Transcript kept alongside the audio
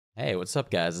Hey, what's up,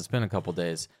 guys? It's been a couple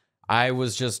days. I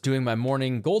was just doing my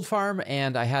morning gold farm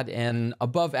and I had an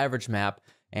above average map,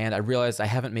 and I realized I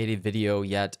haven't made a video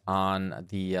yet on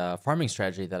the farming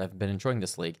strategy that I've been enjoying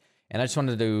this league. And I just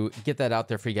wanted to get that out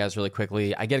there for you guys really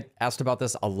quickly. I get asked about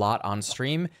this a lot on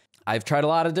stream. I've tried a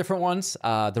lot of different ones.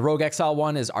 The Rogue Exile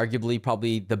one is arguably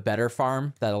probably the better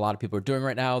farm that a lot of people are doing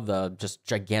right now. The just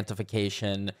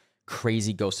gigantification,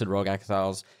 crazy ghosted Rogue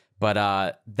Exiles.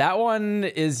 But that one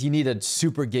is, you need a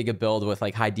super giga build with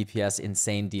like high DPS,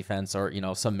 insane defense, or, you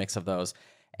know, some mix of those.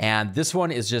 And this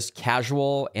one is just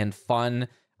casual and fun.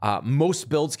 Most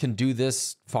builds can do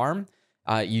this farm.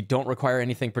 You don't require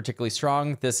anything particularly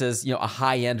strong. This is, you know, a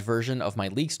high-end version of my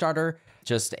league starter.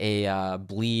 Just a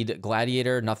bleed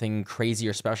gladiator, nothing crazy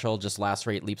or special, just last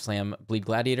rate leap slam bleed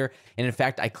gladiator. And in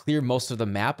fact, I clear most of the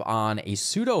map on a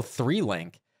pseudo 3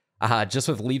 link. Just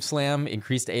with Leap Slam,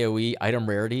 increased AoE, item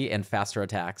rarity, and faster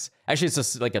attacks. Actually, it's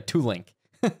just like a 2 link.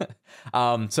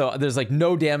 So there's like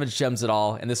no damage gems at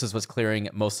all, and this is what's clearing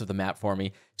most of the map for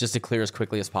me, just to clear as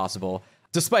quickly as possible.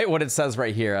 Despite what it says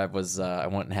right here, I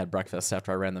went and had breakfast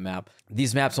after I ran the map.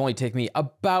 These maps only take me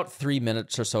about 3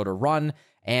 minutes or so to run,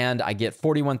 and I get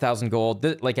 41,000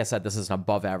 gold. Like I said, this is an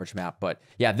above average map, but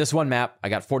yeah, this one map, I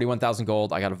got 41,000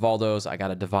 gold, I got a Valdos, I got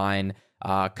a Divine,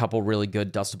 a couple really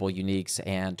good dustable uniques,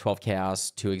 and 12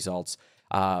 chaos, 2 exalts.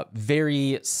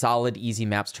 Very solid, easy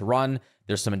maps to run.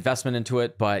 There's some investment into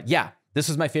it, but yeah, this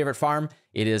is my favorite farm.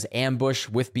 It is ambush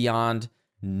with beyond,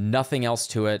 nothing else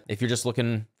to it. If you're just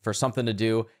looking for something to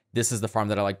do, this is the farm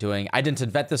that I like doing. I didn't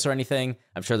invent this or anything.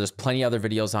 I'm sure there's plenty of other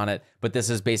videos on it, but this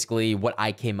is basically what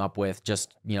I came up with,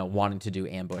 just, you know, wanting to do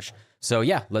ambush. So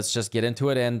yeah, let's just get into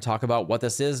it and talk about what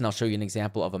this is, and I'll show you an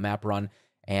example of a map run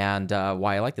and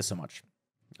why I like this so much.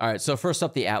 All right, so first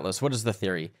up, the Atlas. What is the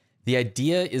theory? The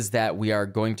idea is that we are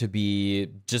going to be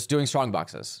just doing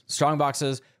strongboxes.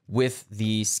 Strongboxes with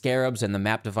the scarabs and the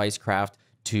map device craft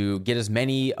to get as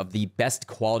many of the best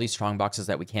quality strongboxes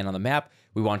that we can on the map.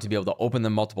 We want to be able to open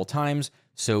them multiple times,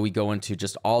 so we go into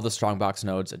just all the strongbox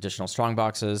nodes, additional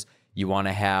strongboxes. You want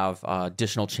to have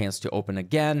additional chance to open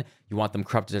again. You want them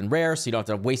corrupted and rare, so you don't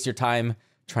have to waste your time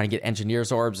trying to get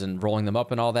engineer's orbs and rolling them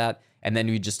up and all that. And then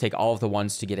we just take all of the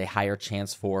ones to get a higher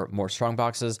chance for more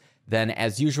strongboxes. Then,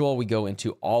 as usual, we go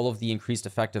into all of the increased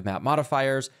effective map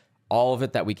modifiers, all of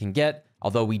it that we can get.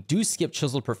 Although we do skip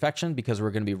Chiseled Perfection because we're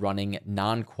going to be running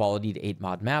non-quality to 8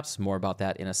 mod maps. More about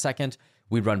that in a second.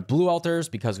 We run blue altars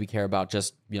because we care about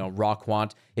just, you know, raw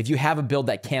quant. If you have a build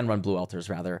that can run blue altars,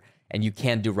 rather, and you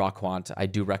can do raw quant, I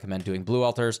do recommend doing blue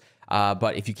altars.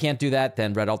 But if you can't do that,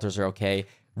 then red altars are okay.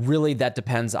 Really, that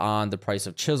depends on the price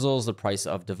of chisels, the price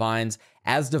of divines.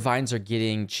 As divines are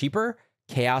getting cheaper,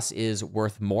 chaos is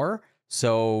worth more.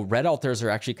 So red altars are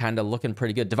actually kind of looking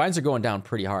pretty good. Divines are going down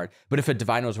pretty hard. But if a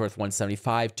divine was worth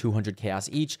 175, 200 chaos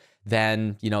each,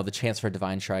 then, you know, the chance for a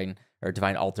divine shrine or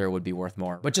divine altar would be worth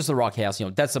more. But just the raw chaos, you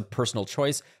know, that's a personal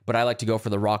choice. But I like to go for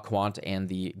the raw quant and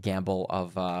the gamble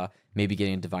of maybe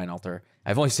getting a divine altar.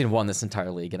 I've only seen one this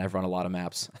entire league, and I've run a lot of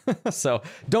maps. So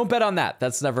don't bet on that.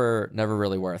 That's never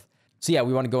really worth. So yeah,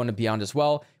 we want to go into Beyond as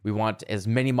well. We want as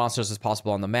many monsters as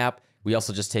possible on the map. We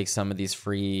also just take some of these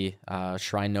free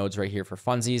shrine nodes right here for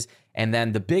funsies. And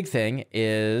then the big thing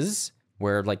is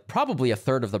where like probably a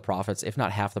third of the profits, if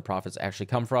not half the profits actually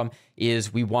come from,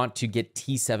 is we want to get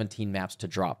T17 maps to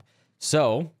drop.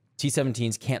 So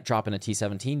T17s can't drop in a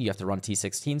T17. You have to run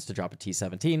T16s to drop a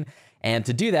T17. And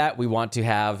to do that, we want to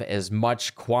have as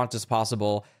much quant as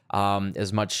possible,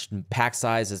 as much pack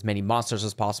size, as many monsters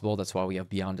as possible. That's why we have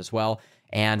Beyond as well.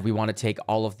 And we want to take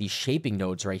all of the shaping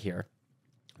nodes right here.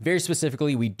 Very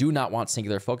specifically, we do not want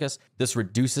singular focus. This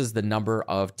reduces the number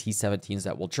of T17s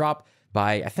that will drop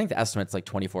by, I think the estimate's like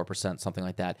 24%, something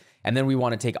like that. And then we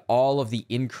want to take all of the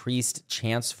increased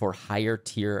chance for higher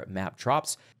tier map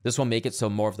drops. This will make it so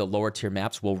more of the lower tier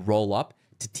maps will roll up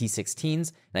to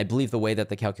T16s. And I believe the way that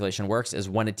the calculation works is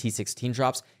when a T16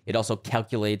 drops, it also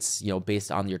calculates, you know, based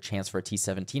on your chance for a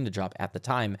T17 to drop at the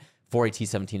time for a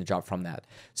T17 to drop from that.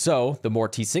 So the more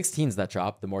T16s that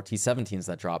drop, the more T17s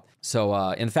that drop.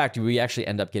 So in fact, we actually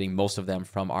end up getting most of them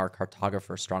from our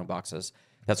cartographer strongboxes.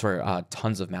 That's where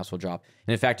tons of maps will drop.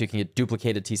 And in fact, you can get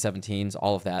duplicated T17s,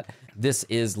 all of that. This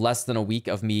is less than a week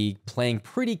of me playing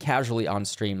pretty casually on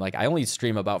stream. Like, I only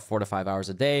stream about 4 to 5 hours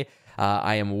a day.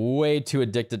 I am way too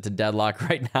addicted to Deadlock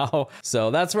right now. So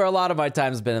that's where a lot of my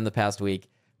time has been in the past week.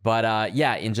 But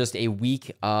yeah, in just a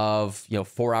week of, you know,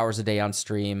 4 hours a day on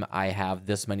stream, I have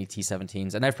this many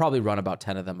T17s, and I've probably run about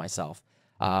 10 of them myself.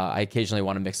 I occasionally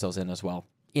want to mix those in as well.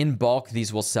 In bulk,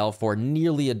 these will sell for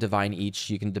nearly a divine each.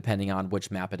 You can, depending on which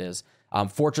map it is.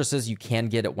 Fortresses you can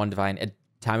get at 1 divine. It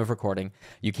time of recording.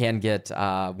 You can get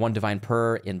 1 divine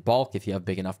per in bulk if you have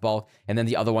big enough bulk. And then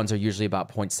the other ones are usually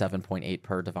about 0.7, 0.8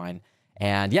 per divine.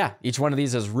 And yeah, each one of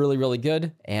these is really, really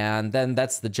good. And then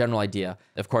that's the general idea.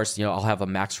 Of course, I'll have a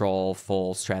max roll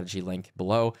full strategy link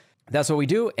below. That's what we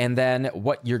do. And then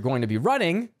what you're going to be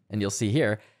running, and you'll see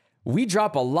here, we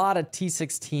drop a lot of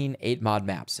T16 8 mod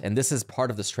maps. And this is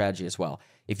part of the strategy as well.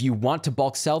 If you want to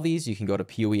bulk sell these, you can go to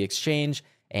PoE Exchange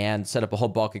and set up a whole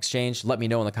bulk exchange. Let me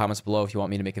know in the comments below if you want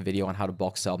me to make a video on how to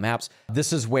bulk sell maps.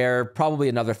 This is where probably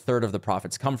another third of the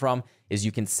profits come from, is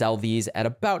you can sell these at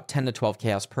about 10 to 12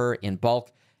 chaos per in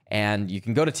bulk. And you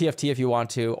can go to TFT if you want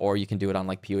to, or you can do it on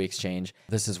like PoE Exchange.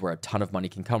 This is where a ton of money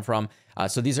can come from.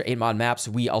 So these are 8 mod maps.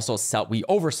 We also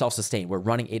over self-sustain. We're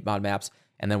running 8 mod maps,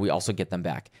 and then we also get them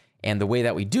back. And the way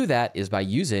that we do that is by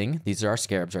using, these are our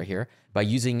scarabs right here, by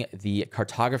using the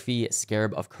cartography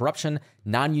scarab of corruption.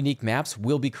 Non-unique maps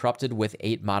will be corrupted with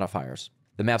 8 modifiers.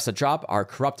 The maps that drop are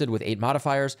corrupted with 8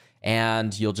 modifiers,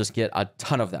 and you'll just get a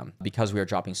ton of them because we are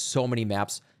dropping so many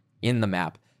maps in the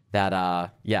map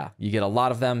that, yeah, you get a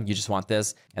lot of them. You just want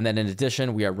this. And then in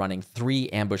addition, we are running 3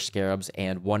 ambush scarabs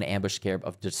and 1 ambush scarab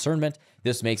of discernment.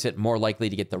 This makes it more likely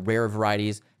to get the rare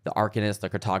varieties, the arcanists, the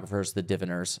cartographers, the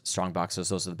diviners, strongboxes.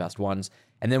 Those are the best ones.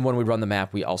 And then when we run the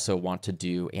map, we also want to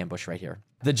do ambush right here.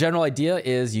 The general idea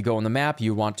is you go on the map,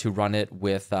 you want to run it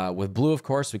with blue, of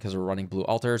course, because we're running blue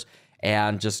altars,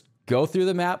 and just go through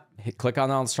the map, click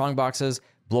on all the strongboxes,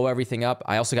 blow everything up.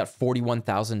 I also got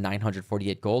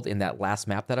 41,948 gold in that last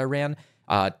map that I ran.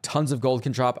 Tons of gold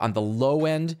can drop. On the low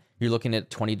end, you're looking at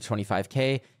 20 to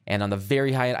 25K. And on the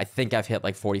very high end, I think I've hit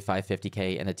like 45,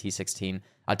 50K in a T16.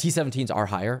 T17s are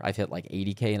higher. I've hit like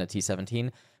 80K in a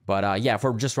T17. But yeah, if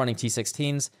we're just running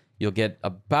T16s, you'll get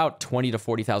about 20 to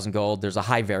 40,000 gold. There's a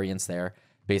high variance there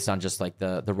based on just like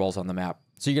the rolls on the map.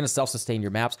 So you're going to self-sustain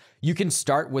your maps. You can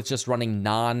start with just running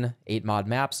non-8 mod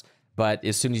maps. But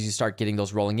as soon as you start getting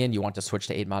those rolling in, you want to switch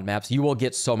to 8 mod maps. You will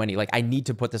get so many. Like, I need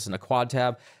to put this in a quad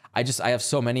tab. I have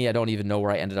so many, I don't even know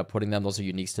where I ended up putting them. Those are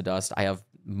uniques to dust. I have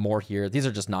more here. These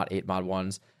are just not 8 mod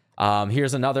ones.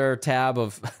 Here's another tab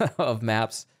of, of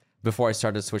maps before I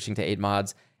started switching to 8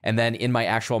 mods. And then in my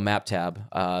actual map tab,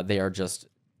 they are just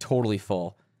totally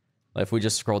full. If we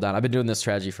just scroll down, I've been doing this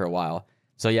strategy for a while.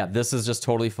 So yeah, this is just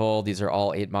totally full. These are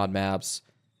all 8 mod maps.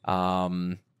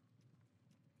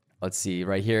 Let's see,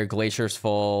 right here, Glacier's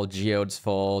full, Geode's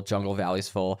full, Jungle Valley's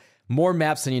full. More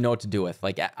maps than you know what to do with.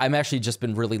 Like, I'm actually just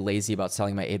been really lazy about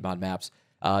selling my 8 mod maps.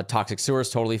 Toxic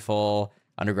Sewer's totally full.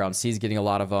 Underground Sea's getting a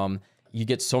lot of them. You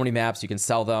get so many maps, you can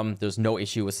sell them. There's no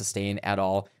issue with sustain at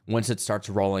all. Once it starts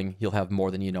rolling, you'll have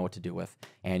more than you know what to do with.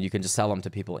 And you can just sell them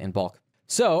to people in bulk.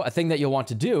 So a thing that you'll want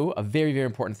to do, a very, very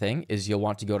important thing, is you'll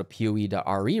want to go to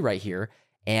PoE.re right here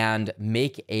and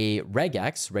make a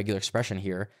regex, regular expression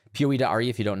here. PoE.re,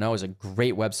 if you don't know, is a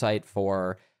great website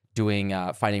for doing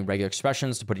finding regular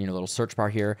expressions to put in your little search bar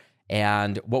here.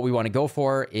 And what we want to go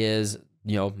for is,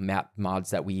 map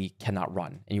mods that we cannot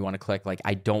run. And you want to click like,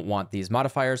 I don't want these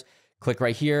modifiers. Click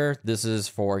right here. This is,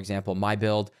 for example, my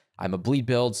build. I'm a bleed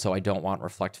build, so I don't want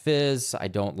reflect fizz. I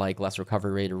don't like less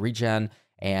recovery rate or regen.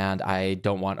 And I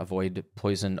don't want avoid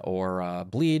poison or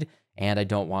bleed. And I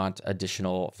don't want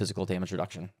additional physical damage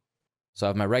reduction. So I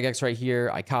have my regex right here.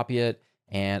 I copy it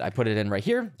and I put it in right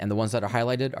here. And the ones that are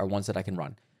highlighted are ones that I can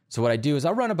run. So what I do is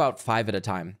I'll run about 5 at a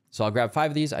time. So I'll grab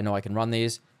 5 of these. I know I can run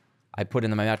these. I put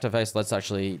in my map device. Let's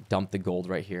actually dump the gold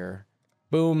right here.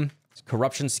 Boom.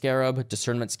 Corruption Scarab,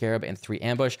 Discernment Scarab, and 3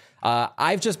 Ambush.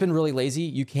 I've just been really lazy.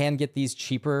 You can get these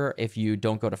cheaper if you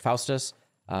don't go to Faustus.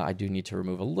 I do need to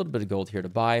remove a little bit of gold here to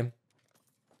buy.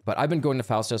 But I've been going to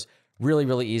Faustus. Really,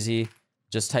 really easy.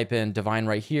 Just type in Divine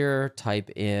right here. Type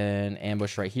in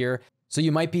Ambush right here. So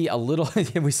you might be a little...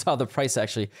 we saw the price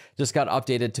actually just got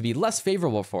updated to be less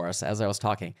favorable for us as I was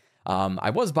talking. I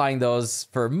was buying those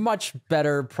for much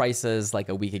better prices like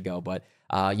a week ago, but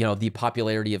the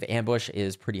popularity of Ambush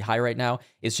is pretty high right now.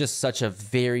 It's just such a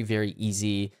very, very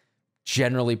easy,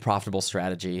 generally profitable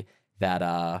strategy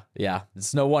that, yeah,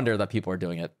 it's no wonder that people are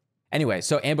doing it. Anyway,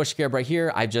 so Ambush Scarab right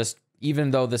here,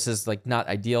 even though this is like not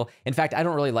ideal, in fact, I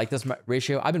don't really like this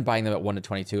ratio. I've been buying them at 1 to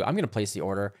 22. I'm going to place the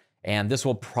order, and this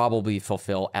will probably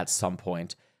fulfill at some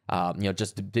point.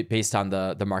 Just based on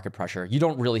the market pressure. You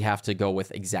don't really have to go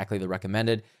with exactly the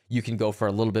recommended. You can go for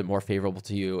a little bit more favorable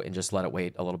to you and just let it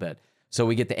wait a little bit. So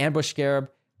we get the Ambush Scarab.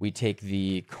 We take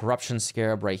the Corruption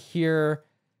Scarab right here,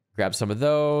 grab some of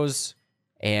those,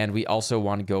 and we also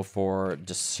want to go for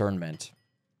Discernment.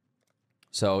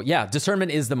 So yeah,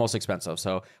 Discernment is the most expensive.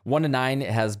 So 1 to 9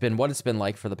 has been what it's been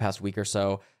like for the past week or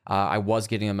so. I was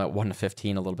getting them at 1 to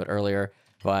 15 a little bit earlier.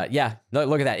 But yeah,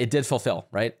 look at that. It did fulfill,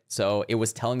 right? So it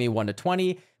was telling me 1 to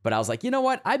 20, but I was like, you know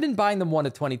what? I've been buying them 1 to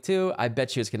 22. I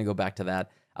bet you it's going to go back to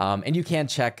that. And you can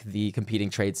check the competing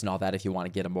trades and all that if you want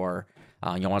to get a more,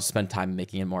 you want to spend time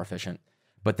making it more efficient.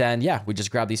 But then, yeah, we just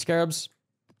grab these scarabs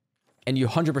and you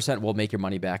 100% will make your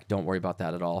money back. Don't worry about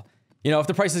that at all. You know, if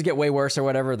the prices get way worse or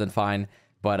whatever, then fine.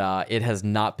 But it has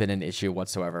not been an issue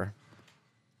whatsoever.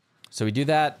 So we do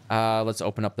that. Let's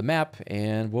open up the map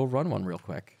and we'll run one real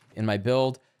quick. In my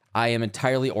build, I am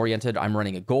entirely oriented. I'm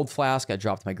running a gold flask. I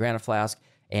dropped my granite flask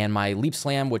and my leap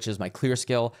slam, which is my clear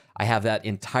skill. I have that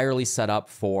entirely set up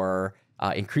for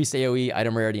increased AoE,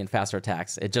 item rarity, and faster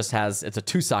attacks. It just has, it's a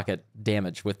 2-socket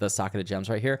damage with the socketed gems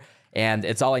right here. And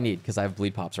it's all I need because I have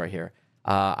bleed pops right here.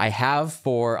 I have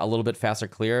for a little bit faster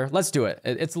clear. Let's do it.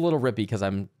 It's a little rippy because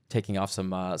I'm taking off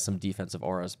some defensive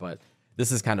auras, but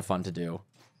this is kind of fun to do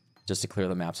just to clear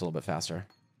the maps a little bit faster.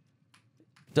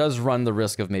 Does run the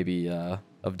risk of maybe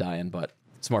of dying, but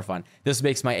it's more fun. This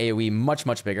makes my AoE much,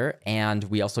 much bigger, and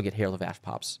we also get Hair of Ash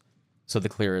pops. So the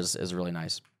clear is really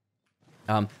nice.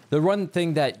 The one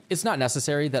thing that it's not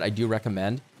necessary that I do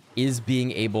recommend is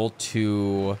being able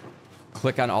to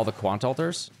click on all the quant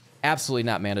altars. Absolutely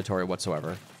not mandatory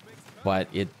whatsoever, but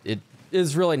it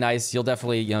is really nice. You'll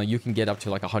definitely, you know, you can get up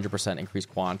to like 100% increased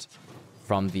quant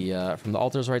from the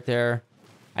altars right there.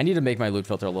 I need to make my loot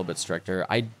filter a little bit stricter.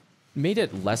 I made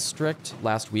it less strict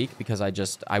last week because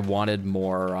I wanted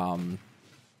more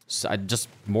just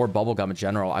more bubblegum in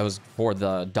general. I was, for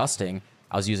the dusting,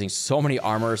 I was using so many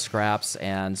armor scraps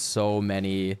and so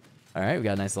many, all right, we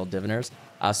got nice little diviners.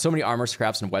 So many armor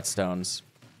scraps and whetstones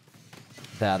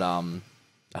that, oh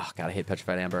God, I hate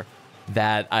petrified amber,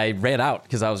 that I ran out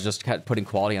because I was just putting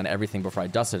quality on everything before I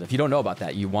dusted. If you don't know about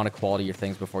that, you want to quality your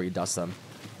things before you dust them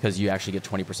because you actually get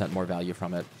 20% more value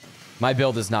from it. My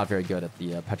build is not very good at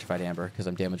the petrified amber because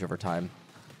I'm damage over time.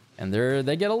 And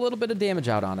they get a little bit of damage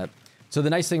out on it. So the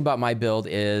nice thing about my build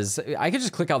is I can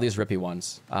just click all these rippy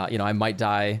ones. You know, I might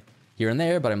die here and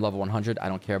there, but I'm level 100. I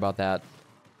don't care about that.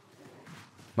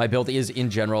 My build is, in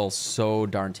general, so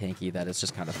darn tanky that it's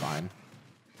just kind of fine.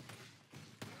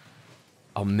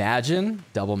 Imagine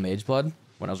double mage blood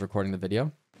when I was recording the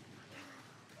video.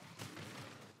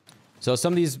 So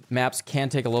some of these maps can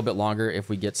take a little bit longer if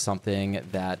we get something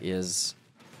that is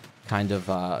kind of...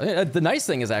 the nice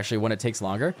thing is actually when it takes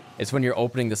longer, it's when you're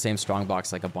opening the same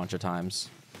strongbox like a bunch of times.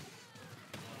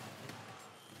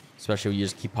 Especially when you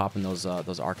just keep popping those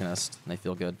Arcanists and they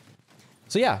feel good.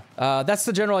 So yeah, that's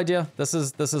the general idea. This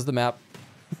is the map.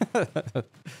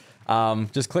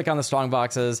 Just click on the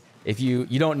strongboxes. If you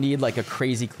don't need like a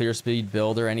crazy clear speed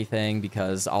build or anything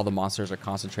because all the monsters are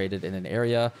concentrated in an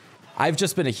area. I've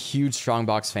just been a huge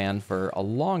Strongbox fan for a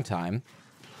long time.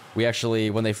 We actually,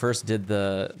 when they first did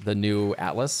the new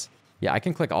Atlas, yeah, I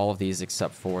can click all of these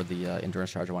except for the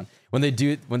Endurance Charger one. When they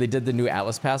did the new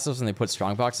Atlas passives and they put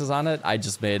Strongboxes on it, I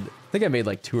think I made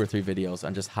like 2 or 3 videos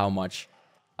on just how much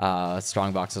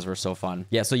Strongboxes were so fun.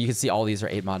 Yeah, so you can see all these are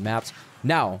 8-mod maps.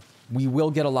 Now, we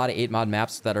will get a lot of 8-mod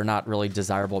maps that are not really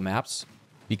desirable maps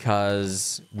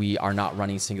because we are not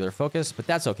running singular focus, but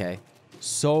that's okay.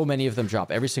 So many of them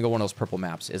drop. Every single one of those purple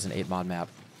maps is an 8-mod map.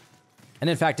 And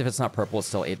in fact, if it's not purple, it's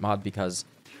still 8-mod because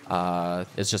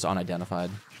it's just unidentified.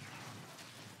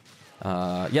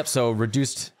 Yep, so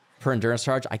reduced per endurance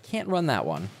charge. I can't run that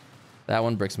one. That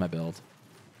one breaks my build.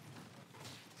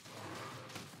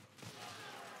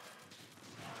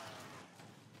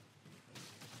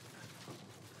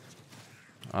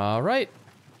 All right.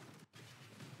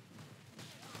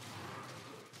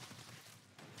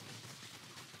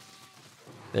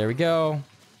 There we go.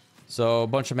 So a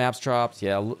bunch of maps dropped.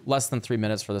 Yeah, less than 3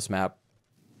 minutes for this map.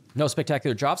 No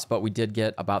spectacular drops, but we did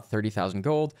get about 30,000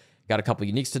 gold. Got a couple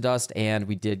uniques to dust, and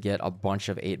we did get a bunch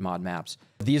of 8-mod maps.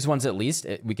 These ones at least,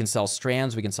 we can sell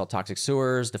Strands, we can sell Toxic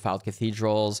Sewers, Defiled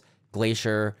Cathedrals,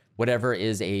 Glacier, whatever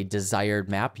is a desired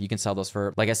map. You can sell those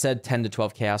for, like I said, 10 to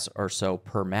 12 chaos or so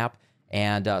per map.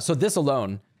 And so this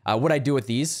alone, what I do with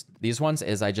these ones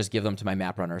is I just give them to my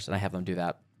map runners, and I have them do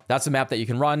that. That's a map that you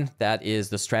can run. That is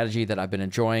the strategy that I've been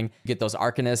enjoying. You get those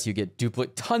Arcanists, you get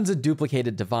tons of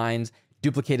duplicated Divines,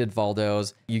 duplicated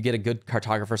Valdos, you get a good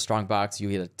Cartographer Strongbox, you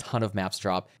get a ton of maps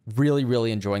drop. Really,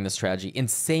 really enjoying this strategy.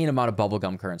 Insane amount of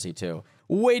bubblegum currency too.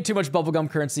 Way too much bubblegum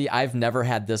currency. I've never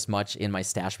had this much in my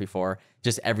stash before.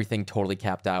 Just everything totally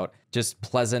capped out. Just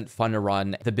pleasant, fun to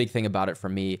run. The big thing about it for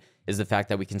me is the fact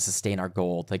that we can sustain our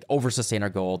gold, like over sustain our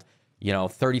gold. You know,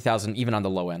 30,000, even on the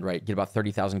low end, right? Get about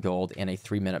 30,000 gold in a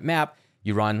 3-minute map.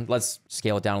 You run, let's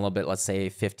scale it down a little bit. Let's say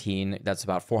 15, that's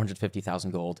about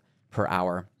 450,000 gold per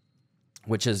hour,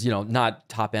 which is, you know, not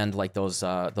top end like those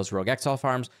Rogue Exile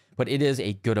farms, but it is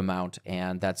a good amount,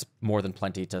 and that's more than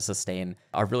plenty to sustain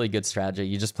a really good strategy.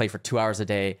 You just play for 2 hours a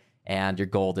day, and your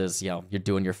gold is, you're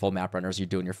doing your full map runners, you're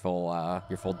doing your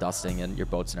full dusting and your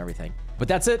boats and everything. But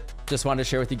that's it. Just wanted to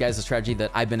share with you guys a strategy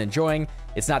that I've been enjoying.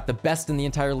 It's not the best in the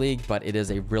entire league, but it is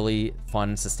a really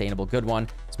fun, sustainable, good one.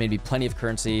 It's made me plenty of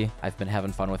currency. I've been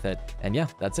having fun with it. And yeah,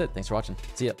 that's it. Thanks for watching.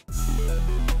 See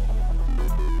ya.